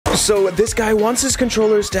So this guy wants his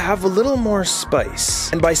controllers to have a little more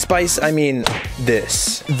spice. And by spice, I mean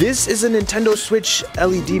this. This is a Nintendo Switch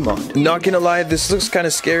LED mod. Not gonna lie, this looks kind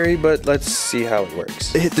of scary, but let's see how it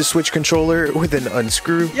works. Hit the Switch controller with an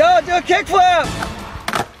unscrew. Yo, do a kickflip!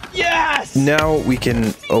 Yes! Now we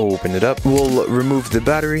can open it up. We'll remove the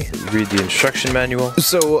battery, read the instruction manual.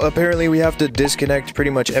 So apparently we have to disconnect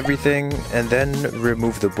pretty much everything and then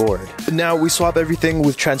remove the board. Now we swap everything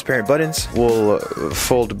with transparent buttons. We'll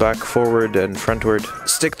fold back forward and frontward.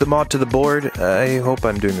 Stick the mod to the board. I hope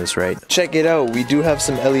I'm doing this right. Check it out. We do have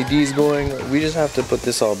some LEDs going. We just have to put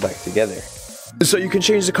this all back together. So you can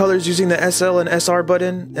change the colors using the SL and SR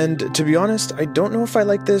button, and to be honest, I don't know if I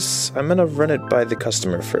like this. I'm gonna run it by the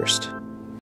customer first.